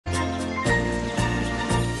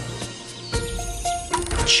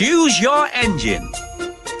Choose your engine.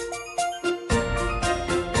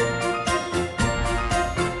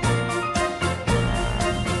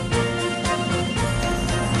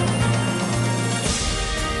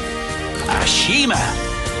 Ashima.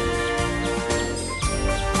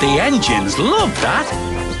 The engines love that.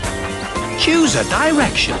 Choose a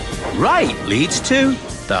direction. Right leads to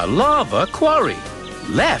the lava quarry.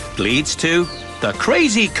 Left leads to the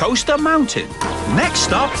Crazy Coaster Mountain. Next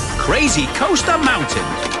stop, Crazy Coaster Mountain.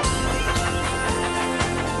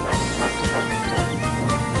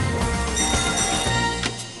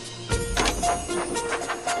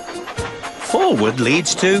 Forward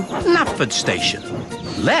leads to Knapford Station.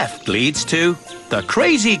 Left leads to the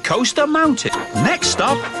Crazy Coaster Mountain. Next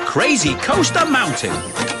stop, Crazy Coaster Mountain.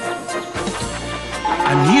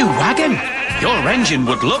 A new wagon. Your engine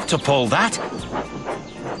would love to pull that.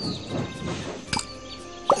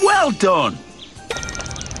 Well done.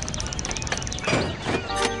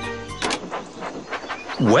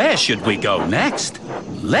 Where should we go next?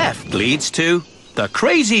 Left leads to the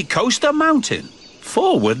Crazy Coaster Mountain.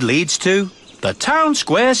 Forward leads to the Town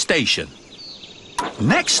Square Station.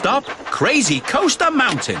 Next stop, Crazy Coaster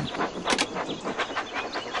Mountain.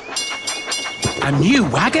 A new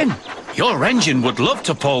wagon. Your engine would love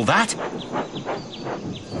to pull that.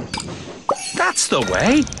 That's the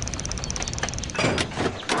way.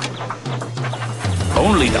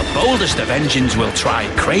 Only the boldest of engines will try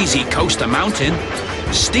Crazy Coaster Mountain.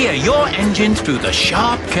 Steer your engine through the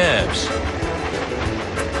sharp curves.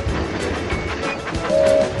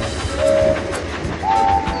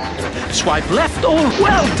 Swipe left or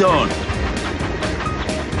well done.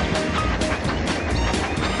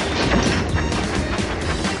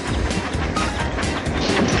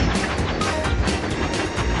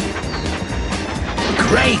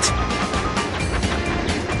 Great!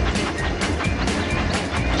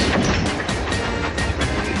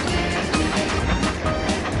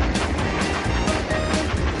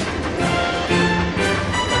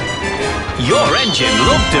 Your engine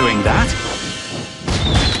loved doing that.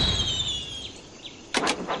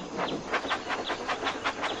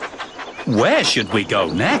 Where should we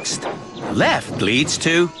go next? Left leads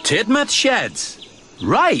to Tidmouth Sheds.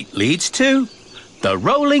 Right leads to the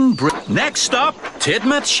Rolling Bridge. Next stop,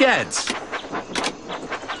 Tidmouth Sheds.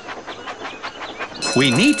 We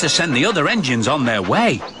need to send the other engines on their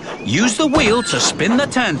way. Use the wheel to spin the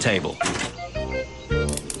turntable.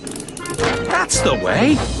 That's the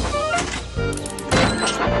way.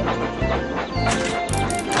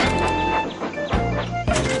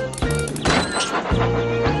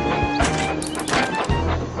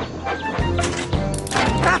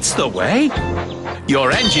 That's the way.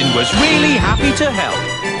 Your engine was really happy to help.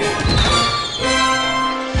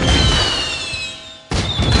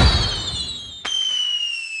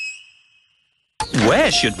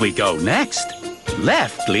 Where should we go next?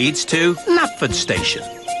 Left leads to Knapford Station.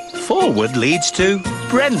 Forward leads to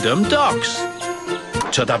Brendam Docks.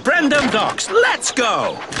 To the Brendam Docks, let's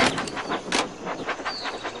go!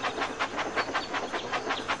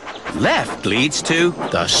 Left leads to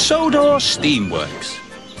the Sodor Steamworks.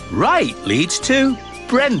 Right leads to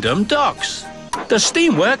Brendam Docks. The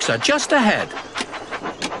steamworks are just ahead.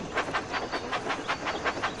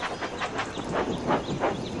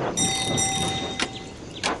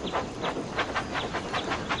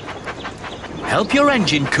 Help your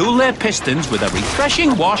engine cool their pistons with a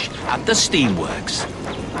refreshing wash at the steamworks.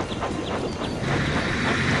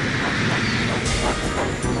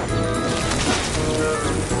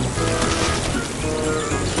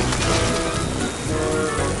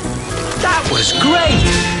 That was great!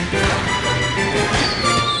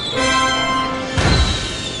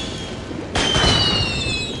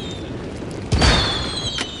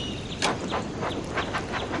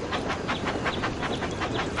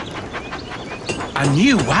 A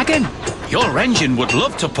new wagon? Your engine would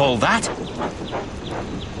love to pull that.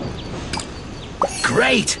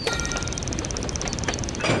 Great!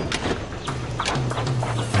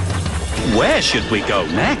 Where should we go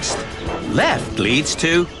next? Left leads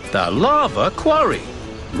to the Lava Quarry.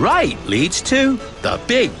 Right leads to the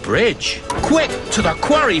Big Bridge. Quick, to the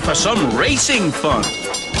quarry for some racing fun.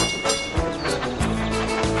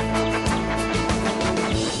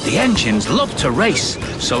 The engines love to race,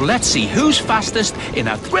 so let's see who's fastest in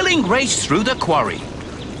a thrilling race through the quarry.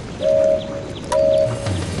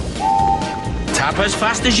 Tap as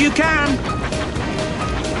fast as you can.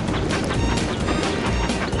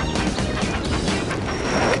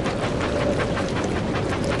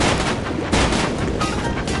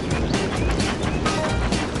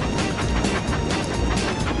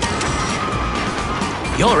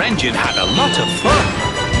 Your engine had a lot of fun.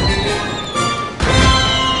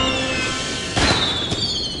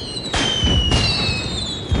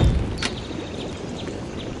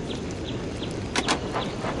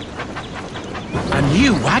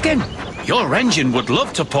 wagon. Your engine would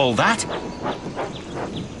love to pull that.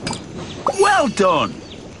 Well done.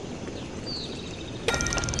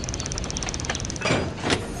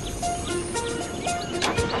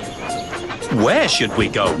 Where should we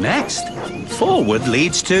go next? Forward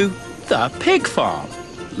leads to the pig farm.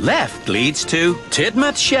 Left leads to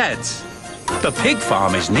Tidmouth Sheds. The pig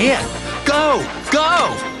farm is near. Go!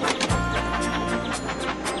 Go!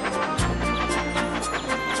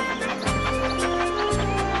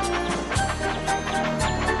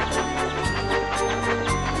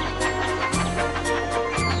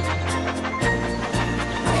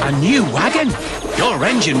 A new wagon. Your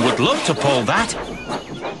engine would love to pull that.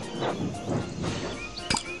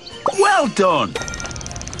 Well done.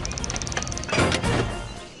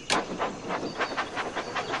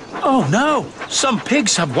 Oh no, some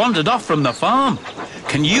pigs have wandered off from the farm.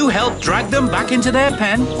 Can you help drag them back into their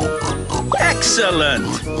pen?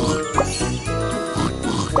 Excellent.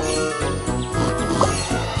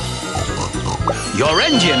 Your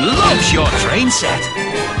engine loves your train set.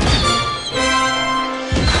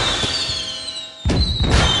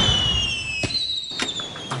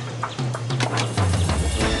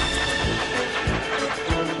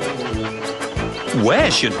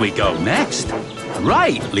 Where should we go next?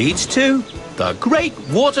 Right leads to the Great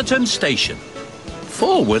Waterton Station.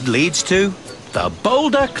 Forward leads to the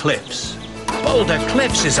Boulder Cliffs. Boulder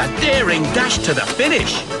Cliffs is a daring dash to the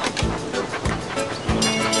finish.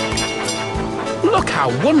 Look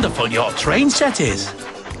how wonderful your train set is.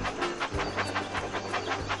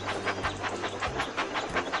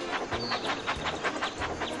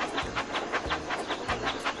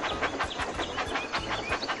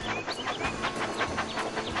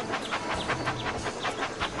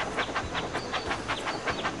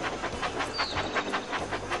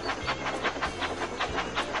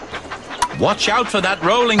 Watch out for that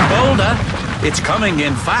rolling boulder. It's coming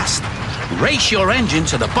in fast. Race your engine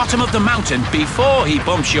to the bottom of the mountain before he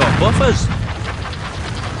bumps your buffers.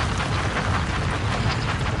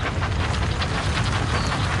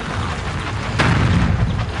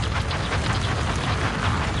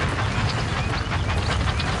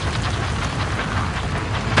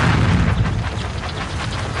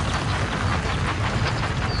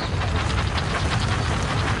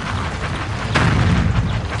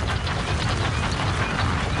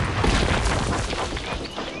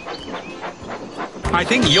 I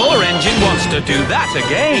think your engine wants to do that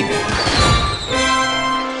again.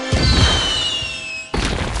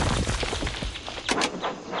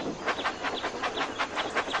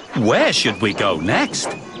 Where should we go next?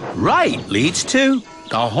 Right leads to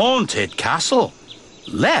the Haunted Castle.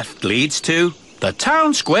 Left leads to the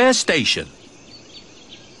Town Square Station.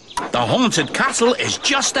 The Haunted Castle is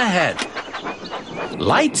just ahead.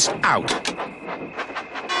 Lights out.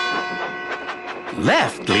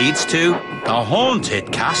 Left leads to the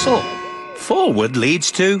Haunted Castle. Forward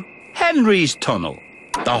leads to Henry's Tunnel.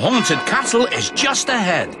 The Haunted Castle is just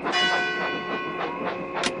ahead.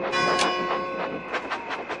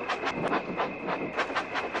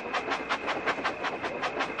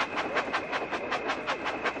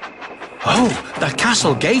 Oh, the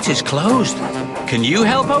castle gate is closed. Can you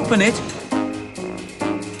help open it?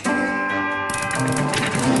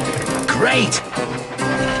 Great!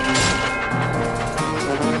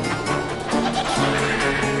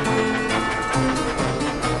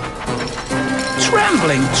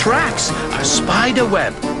 Trembling tracks, a spider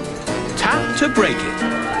web. Tap to break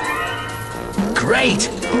it. Great!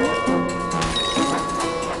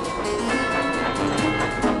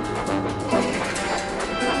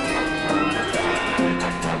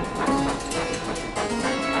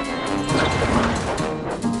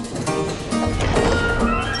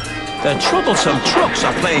 The troublesome trucks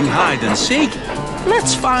are playing hide and seek.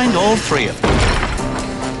 Let's find all three of them.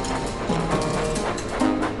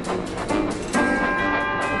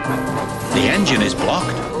 The engine is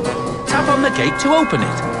blocked. Tap on the gate to open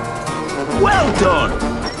it. Well done!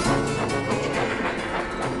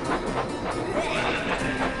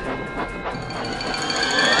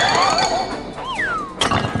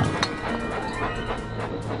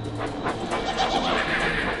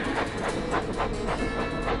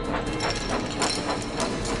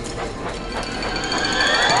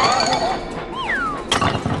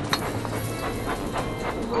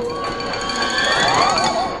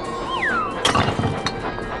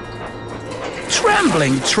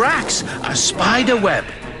 Trembling tracks, a spider web.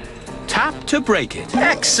 Tap to break it.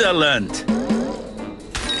 Excellent!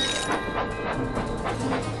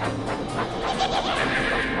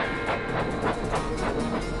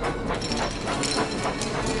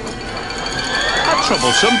 A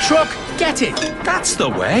troublesome truck. Get it. That's the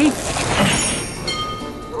way.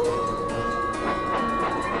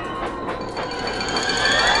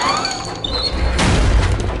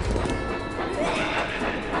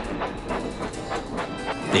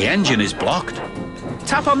 The engine is blocked.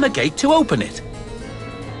 Tap on the gate to open it.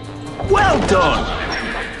 Well done!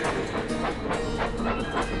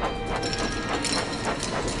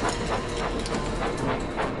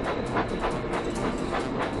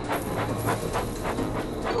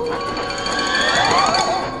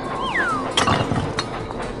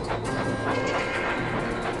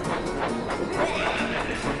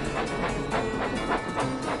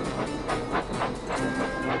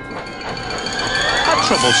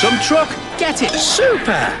 Troublesome truck. Get it.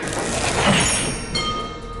 Super.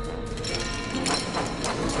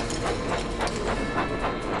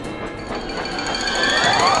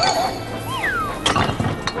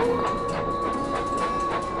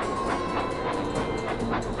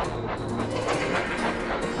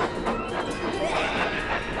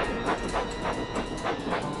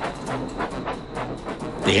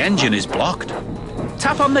 The engine is blocked.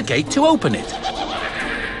 Tap on the gate to open it.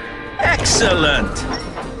 Excellent!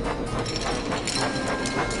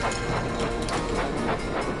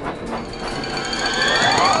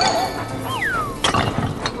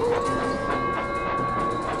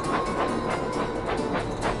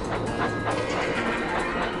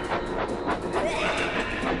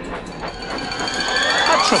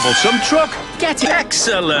 A troublesome truck. Get it.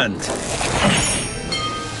 Excellent!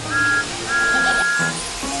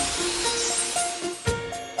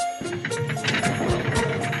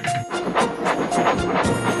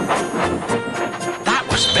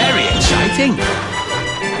 Very exciting.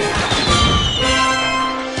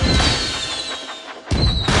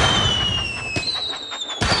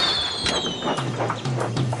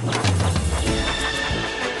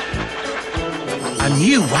 A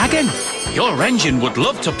new wagon. Your engine would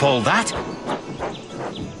love to pull that.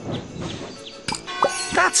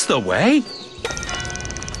 That's the way.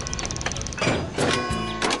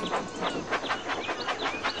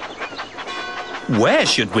 Where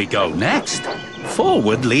should we go next?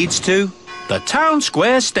 Forward leads to the town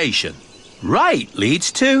square station. Right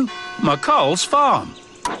leads to McCall's farm.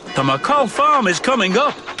 The McCall farm is coming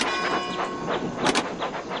up.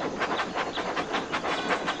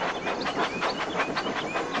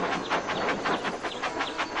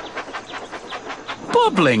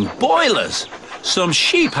 Bubbling boilers. Some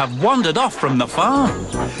sheep have wandered off from the farm.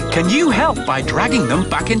 Can you help by dragging them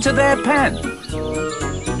back into their pen?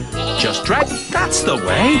 Just drag. That's the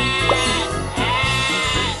way.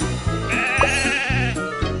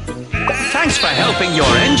 Thanks for helping your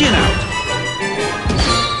engine out.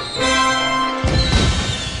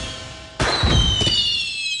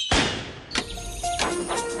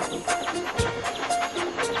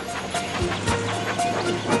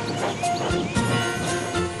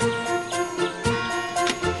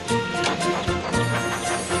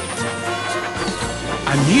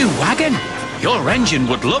 A new wagon? Your engine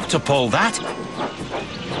would love to pull that.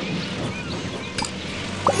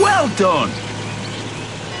 Well done!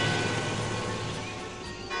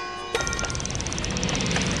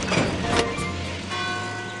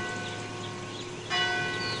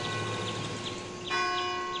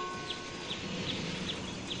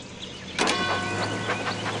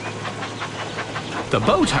 The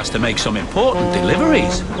boat has to make some important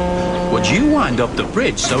deliveries. Would you wind up the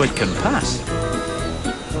bridge so it can pass?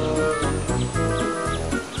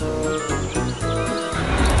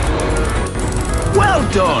 Well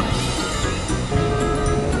done!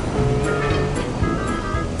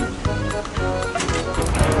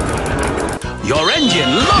 Your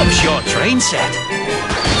engine loves your train set.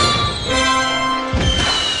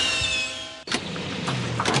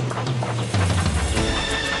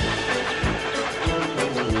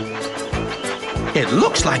 It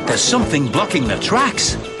looks like there's something blocking the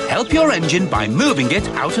tracks. Help your engine by moving it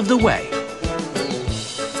out of the way.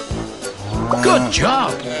 Good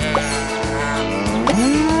job!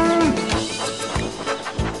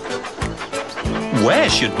 Where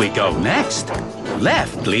should we go next?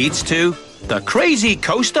 Left leads to the Crazy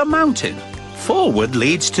Coaster Mountain. Forward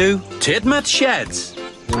leads to Tidmouth Sheds.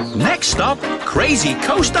 Next stop, Crazy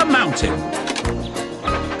Coaster Mountain.